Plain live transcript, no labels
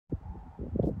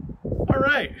All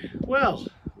right, well,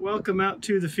 welcome out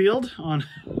to the field on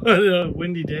a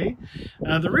windy day.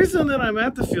 The reason that I'm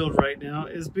at the field right now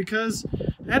is because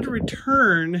I had to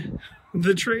return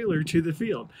the trailer to the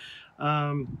field.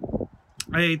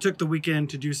 I took the weekend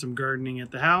to do some gardening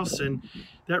at the house, and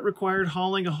that required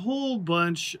hauling a whole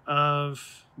bunch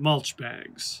of mulch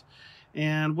bags.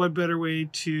 And what better way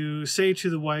to say to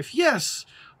the wife, yes,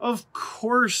 of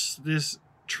course this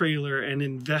trailer and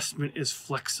investment is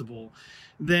flexible,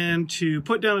 than to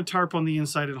put down a tarp on the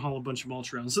inside and haul a bunch of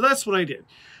mulch around. So that's what I did.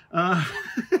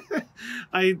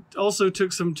 I also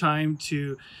took some time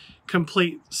to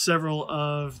complete several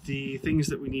of the things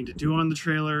that we need to do on the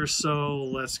trailer, so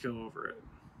let's go over it.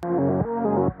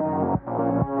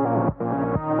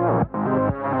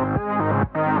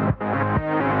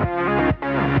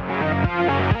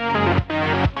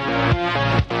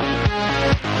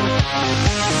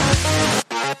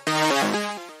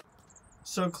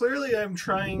 So clearly I'm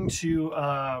trying to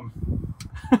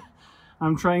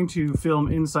film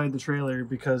inside the trailer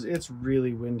because it's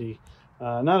really windy.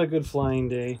 Not a good flying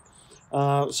day.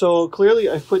 So clearly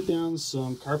I've put down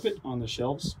some carpet on the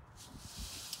shelves,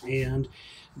 and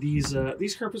these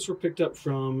carpets were picked up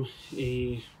from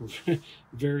a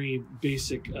very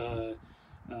basic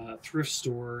thrift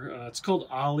store. It's called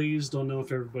Ollie's. Don't know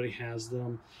if everybody has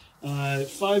them. 5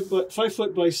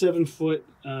 foot by 7 foot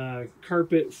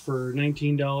carpet for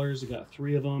 $19. I got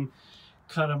 3 of them,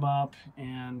 cut them up,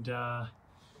 and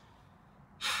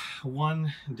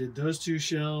one did those 2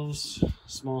 shelves,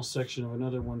 small section of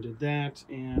another one did that,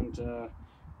 and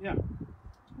yeah,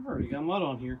 I've already got mud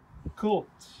on here. Cool.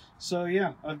 So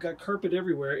yeah, I've got carpet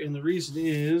everywhere, and the reason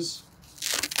is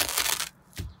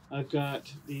I've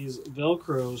got these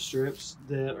Velcro strips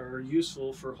that are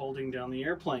useful for holding down the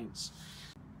airplanes.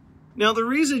 Now, the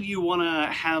reason you want to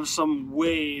have some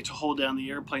way to hold down the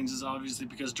airplanes is obviously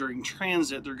because during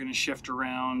transit, they're going to shift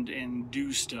around and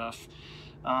do stuff.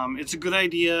 It's a good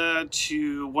idea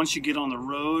to, once you get on the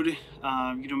road,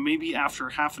 maybe after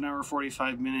half an hour,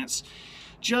 45 minutes,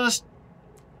 just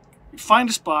find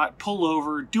a spot, pull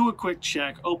over, do a quick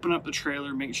check, open up the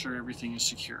trailer, make sure everything is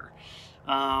secure.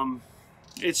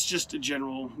 It's just a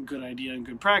general good idea and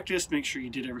good practice. Make sure you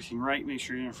did everything right. Make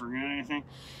sure you didn't forget anything.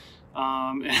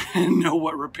 And know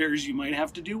what repairs you might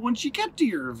have to do once you get to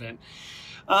your event.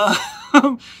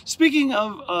 Speaking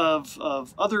of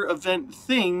other event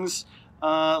things,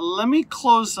 let me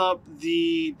close up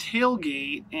the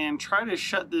tailgate and try to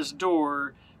shut this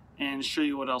door and show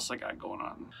you what else I got going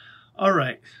on. All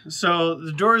right, so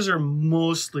the doors are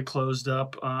mostly closed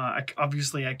up.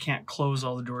 Obviously, I can't close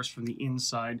all the doors from the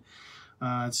inside.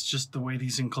 It's just the way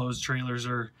these enclosed trailers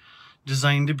are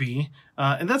designed to be,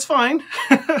 and that's fine.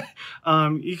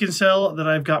 You can tell that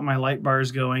I've got my light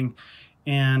bars going,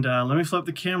 and let me flip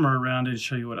the camera around and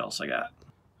show you what else I got.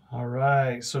 All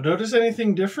right, so notice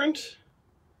anything different?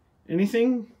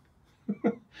 Anything?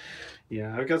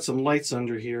 Yeah, I've got some lights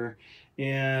under here,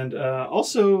 and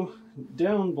also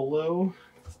down below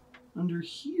under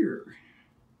here.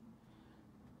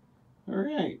 All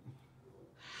right.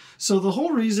 So the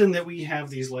whole reason that we have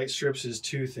these light strips is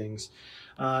 2 things.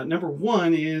 Number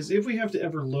 1 is if we have to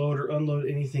ever load or unload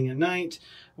anything at night,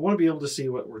 I want to be able to see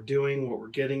what we're doing, what we're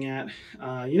getting at.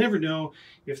 You never know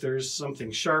if there's something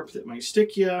sharp that might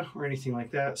stick you or anything like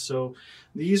that. So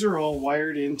these are all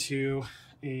wired into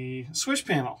a switch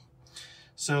panel.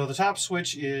 So the top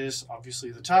switch is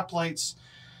obviously the top lights.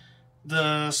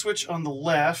 The switch on the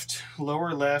left,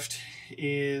 lower left,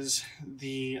 is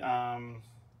the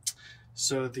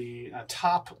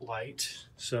top light.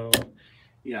 So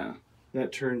yeah,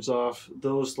 that turns off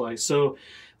those lights. So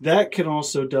that can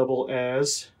also double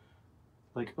as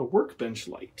like a workbench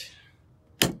light.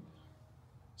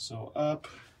 So up.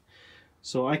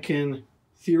 So I can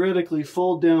theoretically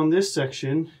fold down this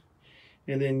section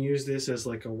and then use this as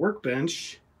like a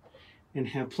workbench and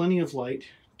have plenty of light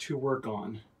to work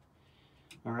on.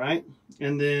 All right.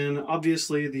 And then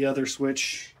obviously the other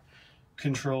switch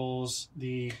controls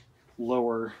the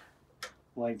lower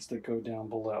lights that go down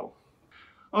below.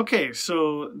 Okay,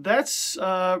 so that's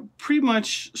pretty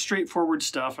much straightforward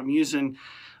stuff. I'm using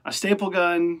a staple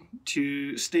gun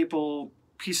to staple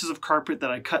pieces of carpet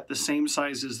that I cut the same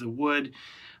size as the wood.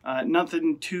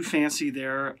 Nothing too fancy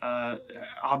there.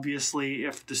 Obviously,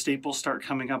 if the staples start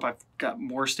coming up, I've got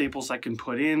more staples I can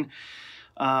put in.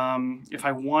 If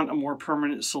I want a more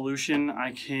permanent solution,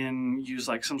 I can use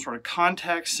like some sort of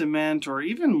contact cement or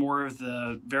even more of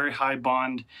the very high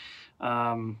bond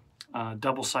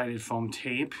double-sided foam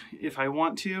tape if I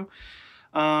want to.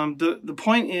 The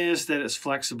point is that it's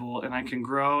flexible and I can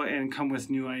grow and come with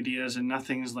new ideas, and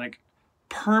nothing's like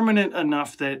permanent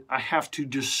enough that I have to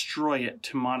destroy it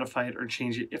to modify it or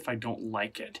change it if I don't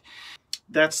like it.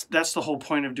 That's the whole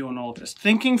point of doing all of this.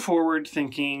 Thinking forward,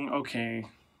 thinking, okay,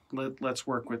 let's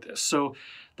work with this. So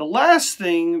the last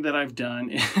thing that I've done,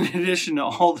 in addition to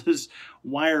all this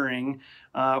wiring,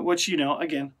 which, you know,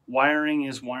 again, wiring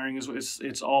is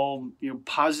it's all, you know,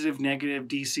 positive, negative,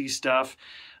 DC stuff.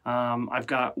 I've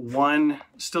got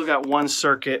still got one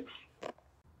circuit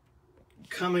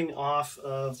coming off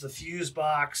of the fuse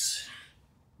box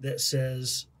that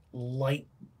says light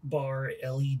bar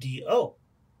LED. Oh,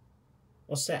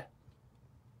 what's that?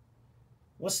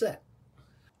 What's that?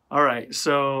 All right,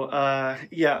 so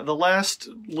yeah, the last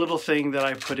little thing that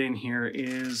I put in here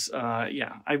is,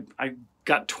 yeah, I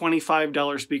got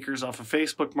 $25 speakers off of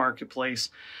Facebook Marketplace,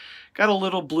 got a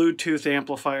little Bluetooth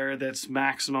amplifier that's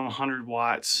maximum 100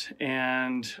 watts,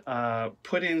 and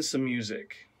put in some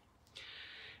music,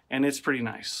 and it's pretty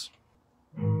nice.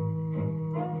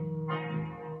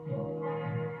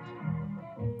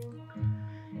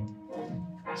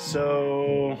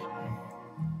 So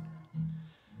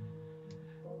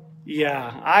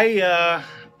yeah, I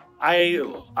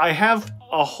have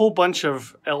a whole bunch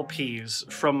of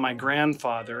LPs from my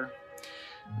grandfather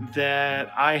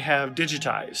that I have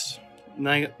digitized.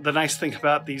 The nice thing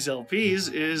about these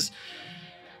LPs is,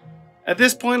 at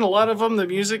this point, a lot of them, the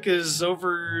music is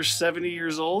over 70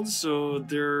 years old, so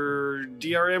they're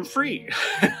DRM free.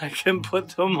 I can put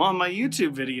them on my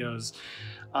YouTube videos.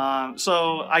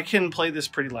 So I can play this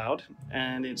pretty loud,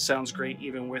 and it sounds great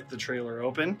even with the trailer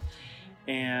open.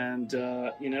 And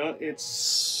you know,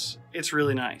 it's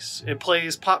really nice. It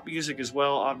plays pop music as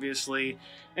well, obviously.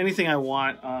 Anything I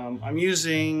want. I'm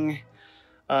using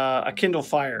a Kindle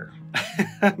Fire.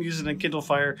 I'm using a Kindle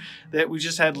Fire that we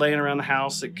just had laying around the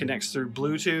house. It connects through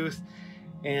Bluetooth,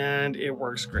 and it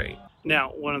works great. Now,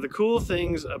 one of the cool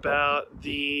things about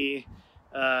the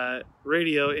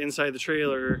radio inside the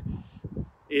trailer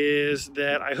is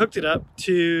that I hooked it up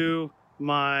to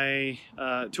my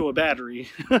to a battery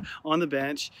on the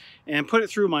bench and put it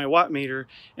through my watt meter,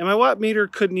 and my watt meter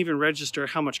couldn't even register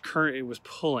how much current it was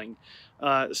pulling.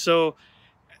 So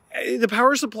the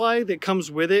power supply that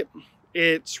comes with it,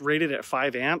 it's rated at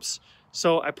 5 amps.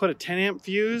 So I put a 10 amp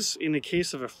fuse in the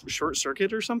case of a short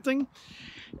circuit or something.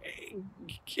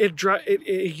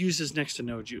 It uses next to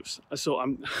no juice. So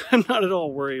I'm not at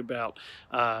all worried about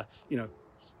you know,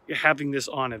 having this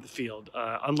on at the field,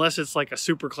 unless it's like a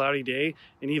super cloudy day,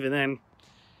 and even then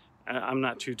I'm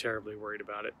not too terribly worried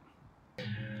about it.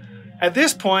 At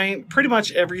this point, pretty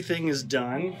much everything is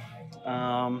done.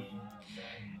 I'm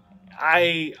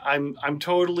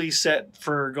totally set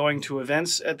for going to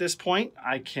events at this point.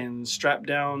 I can strap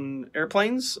down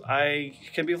airplanes. I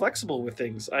can be flexible with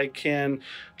things. I can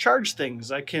charge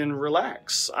things. I can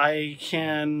relax. I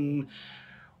can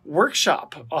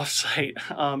workshop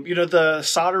offsite. You know, the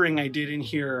soldering I did in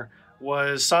here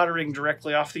was soldering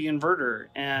directly off the inverter.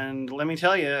 And let me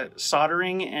tell you,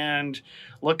 soldering and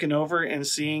looking over and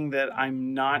seeing that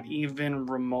I'm not even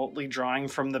remotely drawing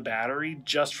from the battery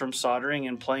just from soldering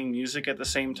and playing music at the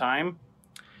same time,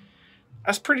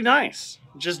 that's pretty nice.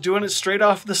 Just doing it straight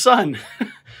off the sun.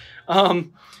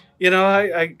 You know,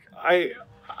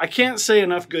 I can't say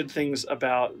enough good things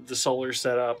about the solar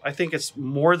setup. I think it's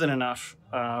more than enough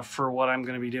for what I'm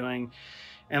going to be doing.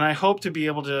 And I hope to be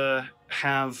able to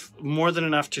have more than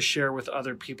enough to share with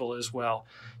other people as well.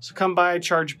 So come by,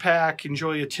 charge a pack,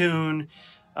 enjoy a tune,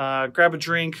 grab a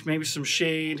drink, maybe some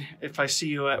shade if I see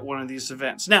you at one of these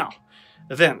events. Now,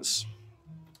 events.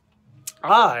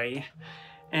 I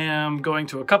am going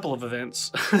to a couple of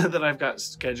events that I've got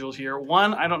scheduled here.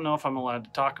 One, I don't know if I'm allowed to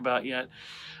talk about yet.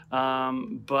 Yeah,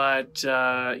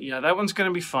 that one's going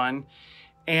to be fun.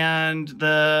 And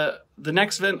the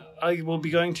next event I will be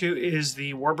going to is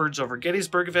the Warbirds over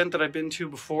Gettysburg event that I've been to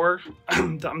before.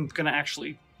 I'm going to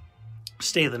actually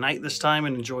stay the night this time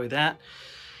and enjoy that.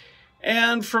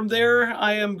 And from there,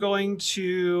 I am going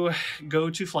to go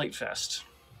to Flight Fest.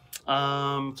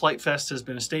 Flight Fest has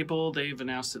been a staple. They've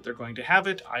announced that they're going to have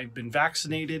it. I've been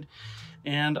vaccinated.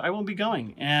 And I will be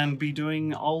going and be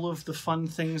doing all of the fun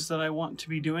things that I want to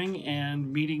be doing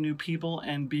and meeting new people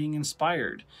and being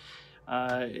inspired.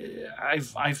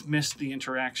 I've missed the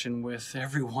interaction with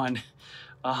everyone.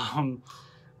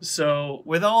 So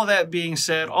with all that being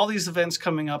said, all these events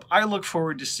coming up, I look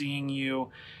forward to seeing you.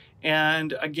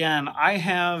 And again, I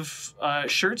have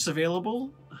shirts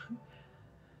available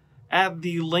at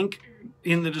the link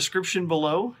in the description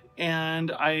below.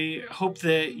 And I hope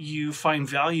that you find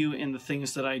value in the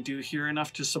things that I do here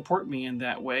enough to support me in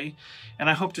that way. And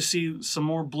I hope to see some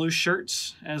more blue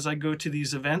shirts as I go to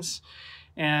these events.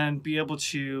 and be able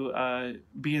to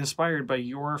be inspired by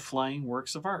your flying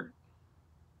works of art.